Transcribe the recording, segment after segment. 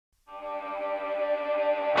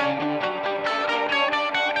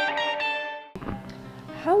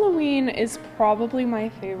Halloween is probably my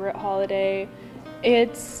favorite holiday.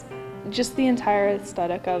 It's just the entire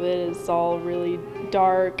aesthetic of it is all really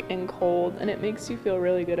dark and cold, and it makes you feel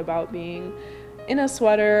really good about being in a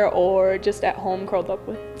sweater or just at home curled up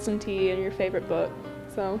with some tea and your favorite book.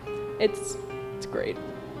 So it's great.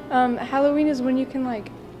 Halloween is when you can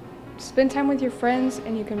like spend time with your friends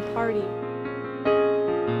and you can party.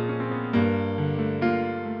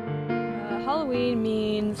 Halloween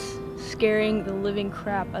means scaring the living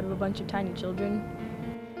crap out of a bunch of tiny children.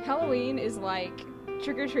 Halloween is like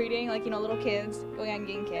trick-or-treating, like, you know, little kids going out and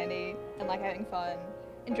getting candy and like having fun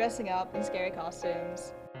and dressing up in scary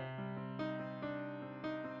costumes.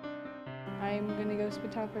 I'm gonna go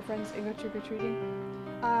spend time with my friends and go trick-or-treating.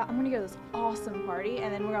 I'm gonna go to this awesome party,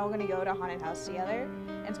 and then we're all gonna go to a haunted house together,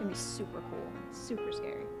 and it's gonna be super cool, super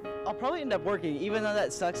scary. I'll probably end up working, even though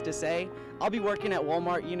that sucks to say. I'll be working at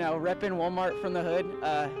Walmart, you know, repping Walmart from the hood,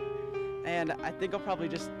 and I think I'll probably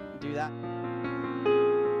just do that.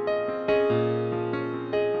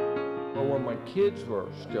 Well, when my kids were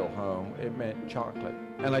still home, it meant chocolate,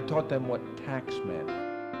 and I taught them what tax meant.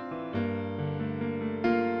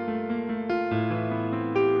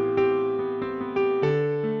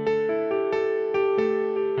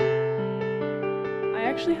 I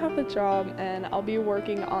actually have a job and I'll be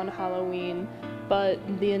working on Halloween, but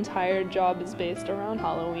the entire job is based around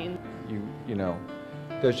Halloween. You know,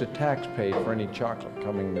 there's a tax paid for any chocolate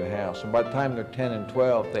coming to the house, and by the time they're 10 and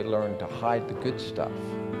 12, they learn to hide the good stuff.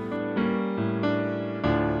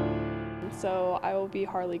 So I will be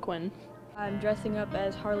Harley Quinn. I'm dressing up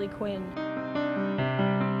as Harley Quinn.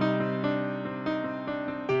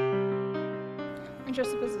 I'm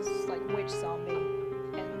dressed up as this like witch zombie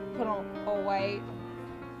and put on all white,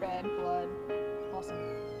 red, blood. Awesome.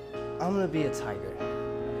 I'm gonna be a tiger.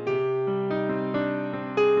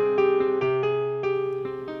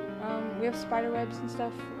 We have spider webs and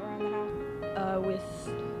stuff around the house. With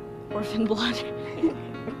orphan blood.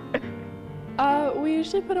 We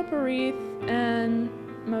usually put up a wreath and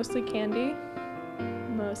mostly candy.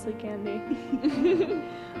 Mostly candy.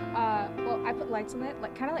 Well, I put lights on it,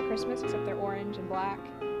 like kind of like Christmas, except they're orange and black,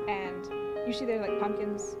 and usually they're like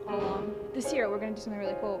pumpkins all along. This year we're gonna do something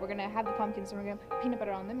really cool. We're gonna have the pumpkins and we're gonna put peanut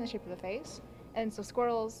butter on them in the shape of a face, and so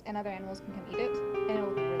squirrels and other animals can come eat it, and it'll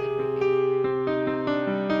look really creepy.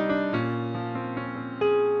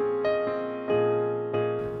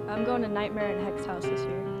 I'm going to Nightmare in Hex House this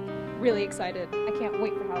year. Really excited. I can't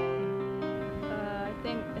wait for Halloween. I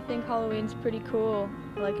think Halloween's pretty cool.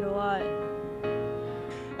 I like it a lot.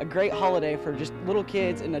 A great holiday for just little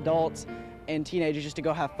kids and adults and teenagers just to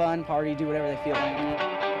go have fun, party, do whatever they feel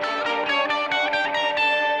like.